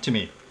coming up to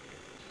me.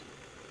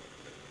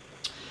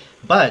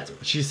 But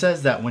she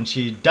says that when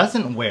she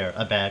doesn't wear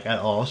a bag at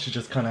all, she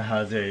just kind of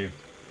has a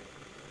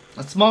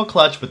small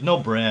clutch with no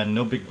brand,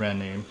 no big brand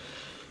name,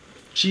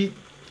 she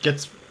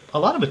gets a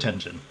lot of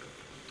attention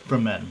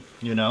from men,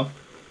 you know?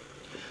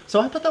 So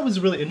I thought that was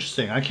really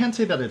interesting. I can't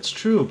say that it's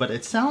true, but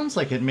it sounds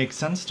like it makes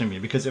sense to me,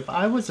 because if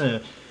I was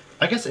a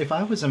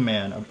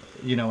man,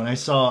 you know, and I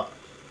saw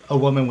a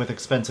woman with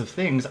expensive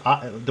things,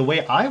 the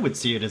way I would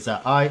see it is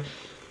that I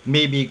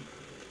maybe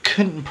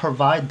couldn't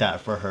provide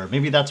that for her.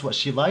 Maybe that's what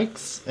she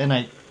likes, and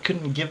I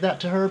couldn't give that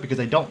to her because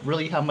I don't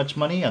really have much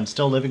money. I'm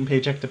still living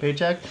paycheck to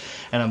paycheck,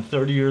 and I'm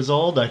 30 years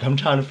old. Like, I'm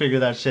trying to figure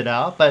that shit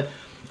out, but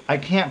I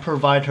can't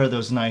provide her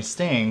those nice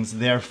things,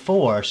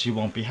 therefore she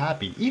won't be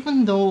happy.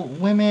 Even though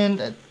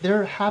women,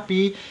 they're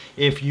happy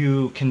if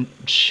you can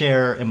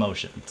share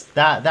emotions.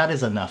 That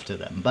is enough to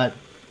them. But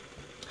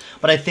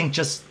I think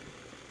just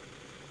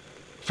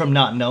from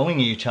not knowing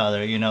each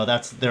other, you know,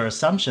 that's their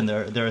assumption.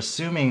 They're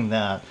assuming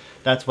that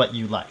that's what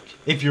you like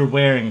if you're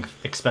wearing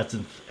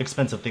expensive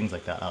things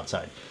like that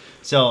outside.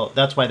 So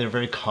that's why they're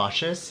very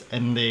cautious,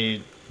 and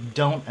they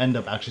don't end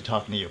up actually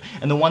talking to you.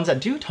 And the ones that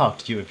do talk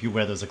to you if you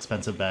wear those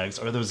expensive bags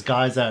are those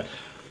guys that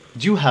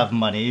do have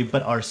money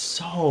but are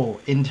so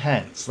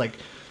intense, like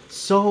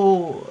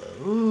so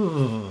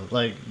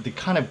like they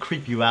kind of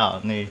creep you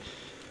out, and they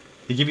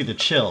give you the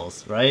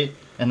chills, right?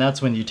 And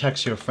that's when you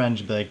text your friend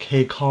and be like,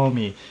 hey, call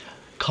me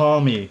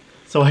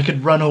so I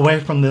could run away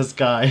from this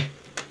guy.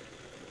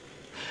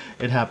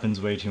 It happens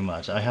way too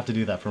much. I have to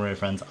do that for my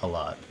friends a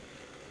lot.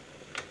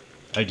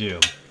 I do.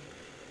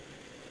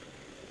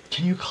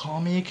 Can you call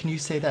me? Can you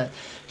say that,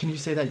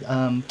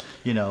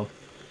 you know,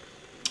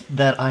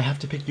 that I have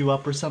to pick you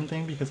up or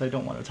something because I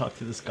don't want to talk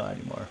to this guy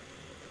anymore?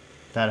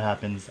 That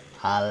happens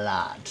a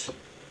lot.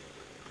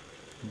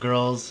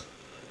 Girls,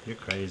 you're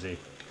crazy.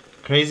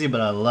 Crazy, but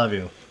I love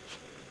you.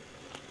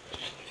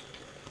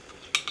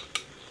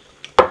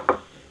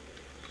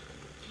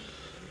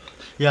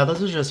 Yeah,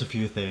 those are just a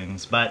few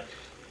things, but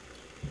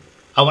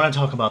I want to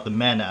talk about the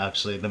men,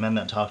 actually, the men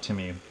that talk to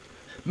me.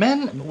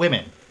 Men,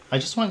 women, I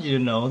just want you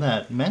to know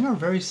that men are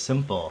very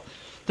simple.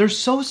 They're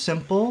so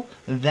simple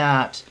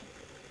that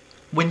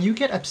when you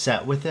get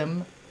upset with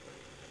them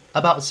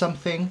about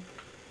something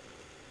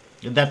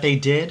that they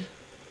did,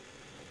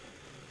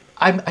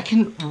 I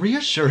can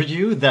reassure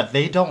you that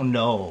they don't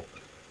know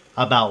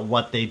about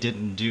what they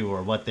didn't do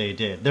or what they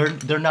did.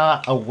 They're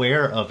not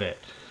aware of it.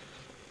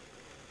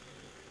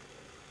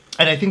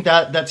 And I think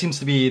that seems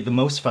to be the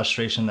most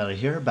frustration that I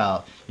hear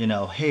about. You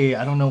know, hey,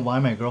 I don't know why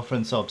my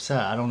girlfriend's so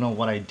upset. I don't know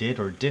what I did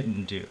or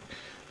didn't do.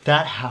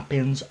 That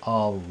happens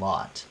a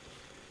lot.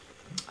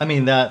 I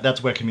mean,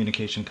 that's where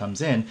communication comes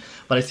in.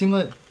 But I seem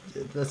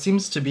that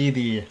seems to be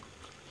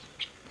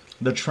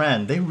the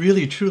trend. They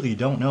really, truly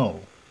don't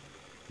know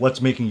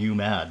what's making you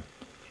mad.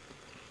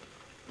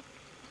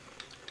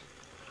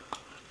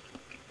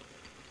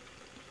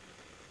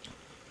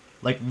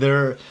 Like,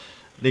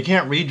 they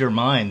can't read your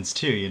minds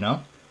too, you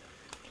know?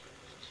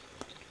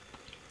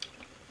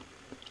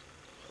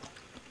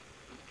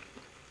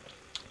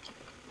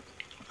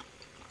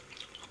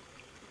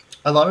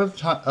 A lot of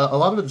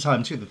the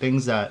time too, the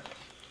things that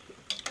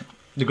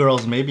the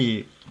girls may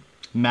be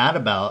mad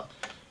about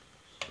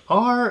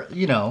are,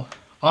 you know,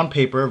 on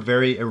paper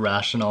very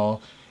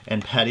irrational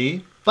and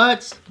petty,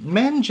 but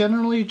men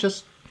generally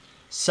just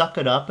suck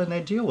it up and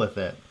they deal with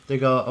it. They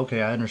go,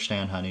 okay, I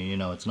understand, honey, you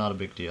know, it's not a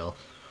big deal.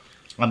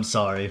 I'm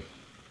sorry.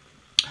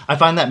 I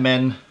find that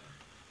men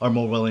are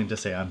more willing to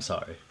say I'm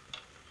sorry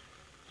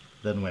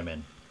than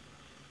women.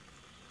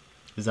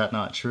 Is that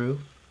not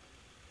true?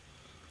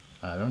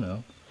 I don't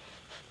know.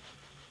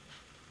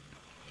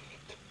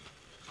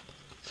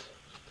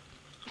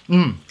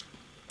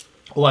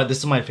 Well, this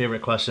is my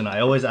favorite question. I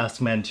always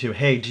ask men too,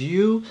 hey, do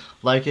you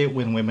like it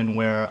when women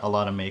wear a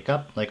lot of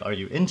makeup? Like, are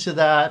you into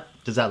that?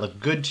 Does that look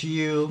good to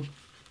you?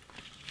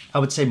 I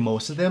would say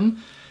most of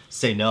them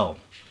say no.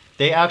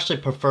 They actually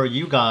prefer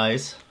you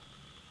guys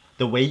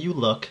the way you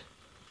look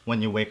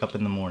when you wake up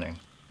in the morning.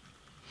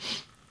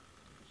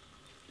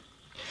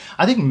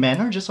 I think men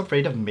are just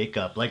afraid of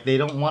makeup. Like, they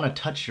don't want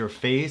to touch your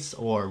face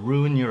or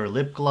ruin your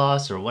lip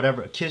gloss or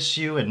whatever, kiss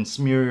you and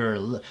smear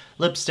your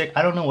lipstick.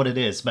 I don't know what it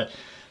is, but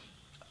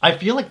I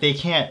feel like they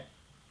can't,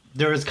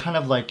 there is kind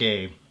of like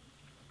a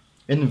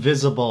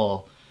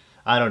invisible,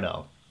 I don't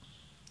know,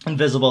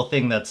 invisible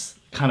thing that's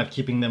kind of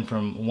keeping them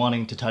from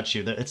wanting to touch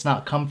you. It's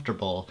not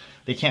comfortable.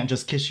 They can't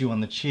just kiss you on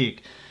the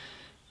cheek.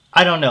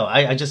 I don't know.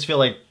 I just feel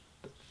like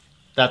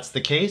that's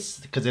the case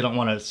because they don't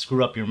want to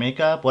screw up your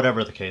makeup,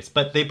 whatever the case.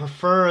 But they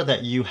prefer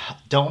that you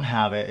don't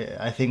have it.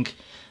 I think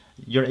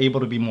you're able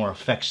to be more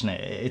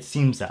affectionate. It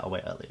seems that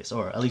way, at least,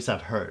 or at least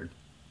I've heard.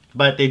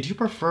 But they do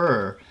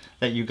prefer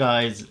that you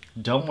guys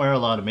don't wear a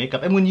lot of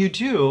makeup. And when you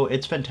do,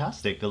 it's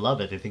fantastic. They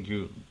love it. They think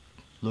you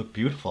look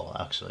beautiful,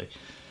 actually.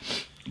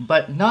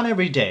 But not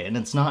every day, and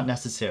it's not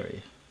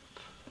necessary.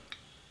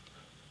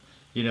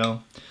 You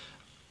know?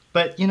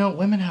 But, you know,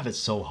 women have it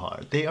so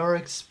hard. They are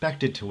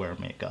expected to wear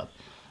makeup.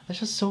 It's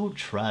just so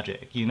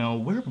tragic. You know,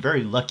 we're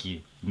very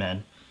lucky,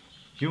 men.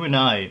 You and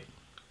I,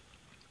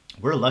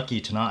 we're lucky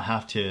to not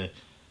have to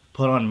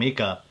put on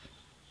makeup.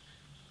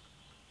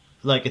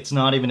 Like, it's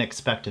not even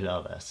expected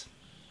of us.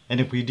 And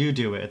if we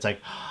do it, it's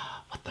like,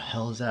 what the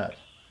hell is that?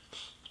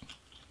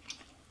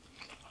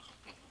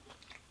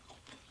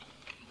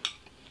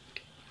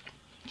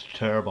 It's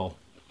terrible.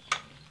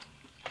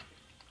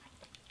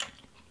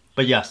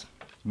 But yes,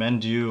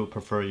 men do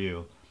prefer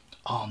you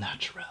all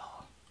natural.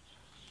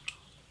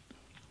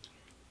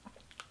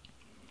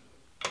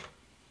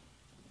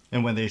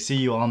 And when they see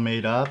you all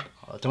made up,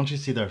 don't you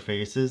see their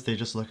faces? They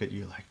just look at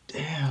you like,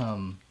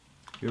 damn,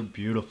 you're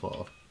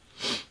beautiful.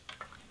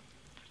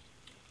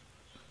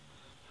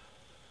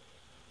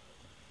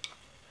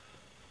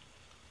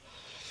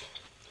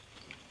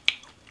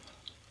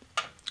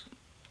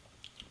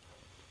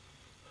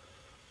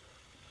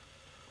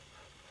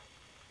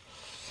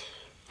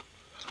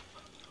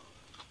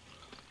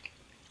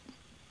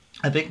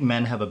 I think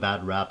men have a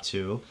bad rap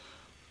too,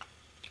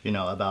 you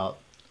know, about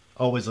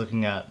always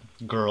looking at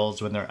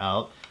girls when they're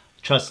out.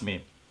 Trust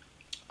me,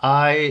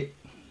 I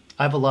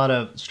have a lot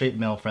of straight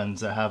male friends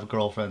that have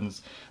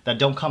girlfriends that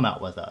don't come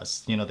out with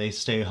us. You know, they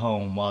stay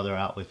home while they're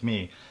out with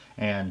me.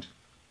 And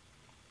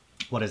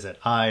what is it?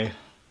 I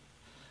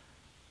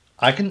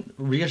can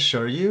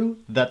reassure you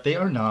that they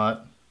are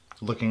not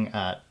looking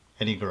at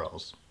any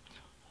girls.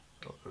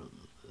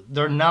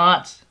 They're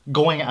not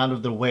going out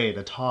of their way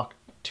to talk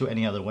to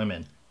any other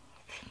women.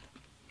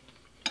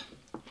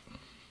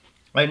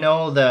 I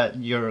know that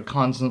you're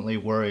constantly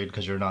worried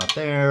because you're not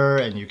there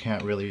and you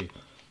can't really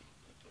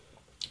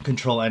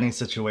control any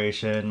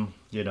situation.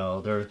 You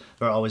know, there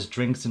are always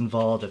drinks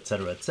involved,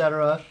 etc.,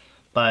 etc.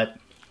 But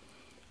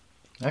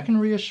I can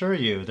reassure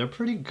you, they're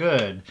pretty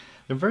good.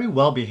 They're very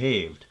well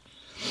behaved.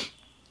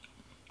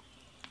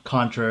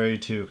 Contrary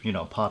to, you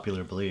know,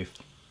 popular belief.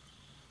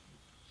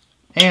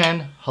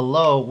 And,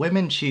 hello,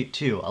 women cheat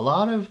too. A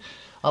lot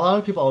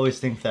of people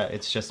always think that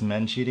it's just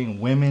men cheating.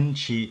 Women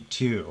cheat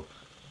too.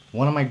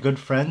 One of my good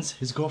friends,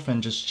 his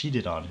girlfriend just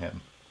cheated on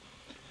him.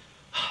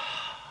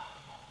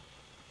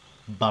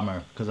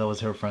 Bummer, because I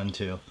was her friend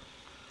too.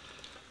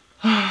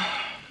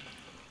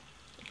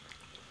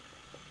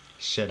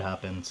 Shit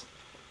happens.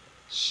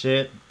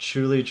 Shit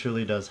truly,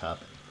 truly does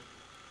happen.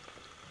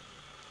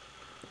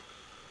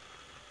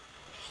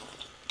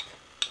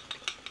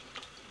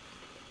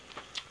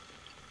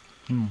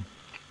 I'm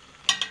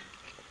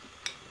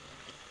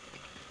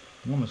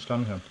almost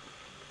done here.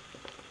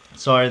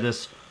 Sorry,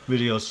 this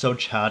video is so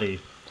chatty.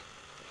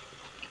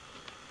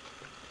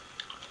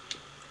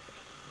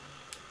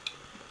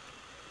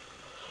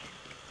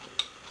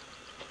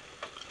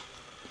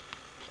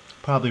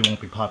 Probably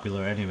won't be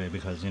popular anyway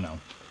because, you know,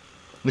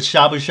 with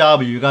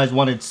shabu-shabu, you guys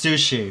wanted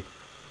sushi.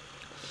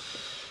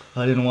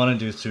 I didn't want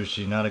to do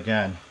sushi, not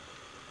again.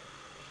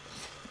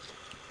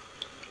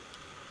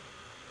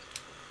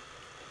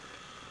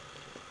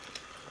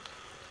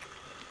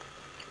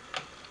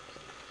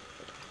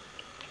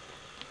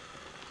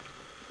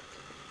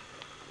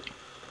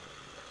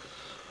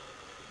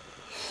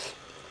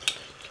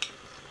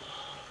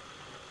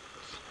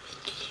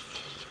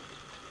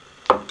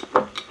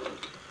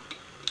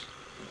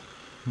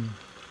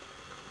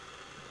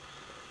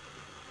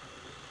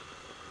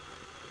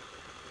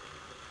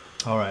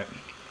 Alright,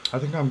 I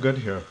think I'm good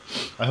here.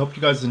 I hope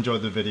you guys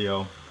enjoyed the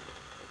video.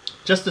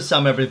 Just to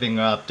sum everything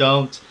up,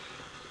 don't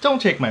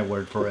take my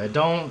word for it.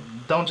 Don't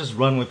just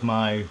run with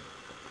my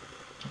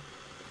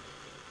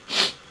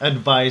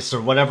advice or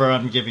whatever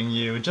I'm giving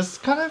you.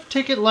 Just kind of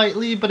take it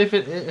lightly, but if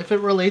it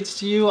relates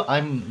to you,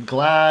 I'm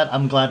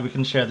glad we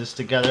can share this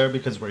together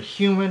because we're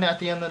human at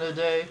the end of the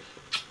day.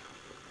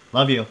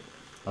 Love you.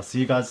 I'll see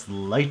you guys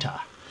later.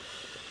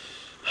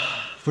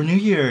 For New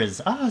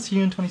Year's. See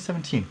you in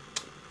 2017.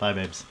 Bye,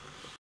 babes.